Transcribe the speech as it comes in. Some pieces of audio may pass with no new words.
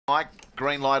Mike,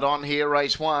 green light on here,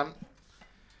 race 1.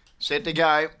 Set to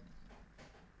go.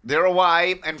 They're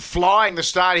away and flying. The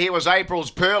start here was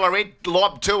April's Perla. It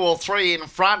lobbed 2 or 3 in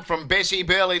front from Bessie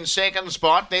Bell in second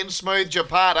spot. Then Smooth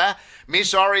Japata.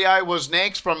 Miss Oreo was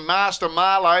next from Master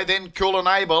Marlowe. Then Cool and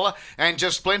Able. And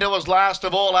Just Splinter was last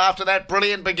of all. After that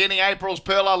brilliant beginning, April's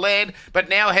Perla led. But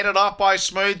now headed off by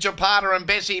Smooth Japata and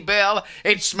Bessie Bell.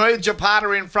 It's Smooth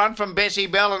Japata in front from Bessie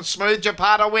Bell. And Smooth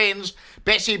Japata wins.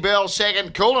 Bessie Bell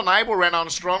second. Cool and Able ran on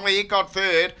strongly. It got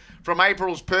third from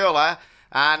April's Perla.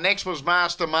 Next was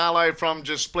Master Marlowe from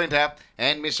Just Splinter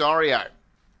and Miss Oreo.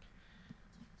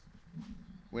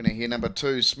 Winner here, number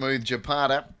 2, Smooth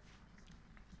Japata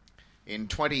in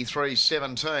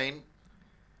 23.17.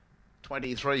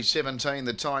 23.17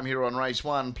 the time here on race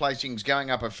 1. Placings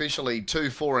going up officially 2,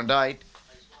 4 and 8.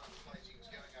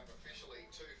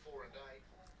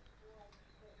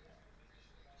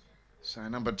 So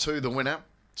number 2, the winner,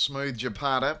 Smooth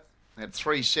Japata at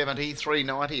 370,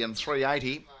 390 and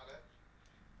 380.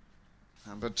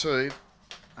 Number 2,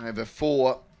 over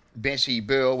 4, Bessie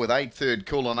Bell with 8 third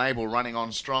Cool and Able running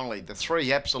on strongly. The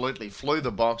 3 absolutely flew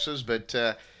the boxes, but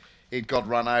it got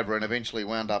run over and eventually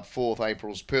wound up 4th,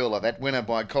 April's Perla. That winner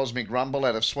by Cosmic Rumble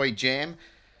out of Sweet Jam.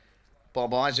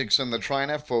 Bob Isaacson, the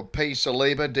trainer, for P.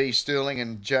 Saliba, D. Sterling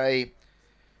and J.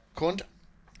 Kunt.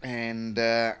 And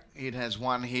it has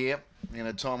won here in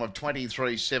a time of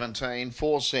 23.17.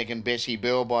 4 second Bessie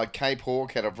Bell by Cape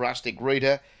Hawk out of Rustic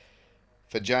Rita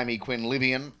for Jamie Quinn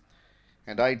Livian,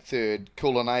 and 8 third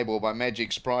Cool and Able by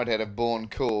Magic Sprite out of Born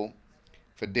Cool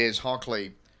for Des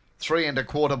Hockley. 3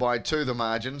 1/4 by 2 the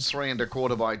margins, 3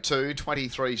 1/4 by 2,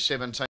 23.17.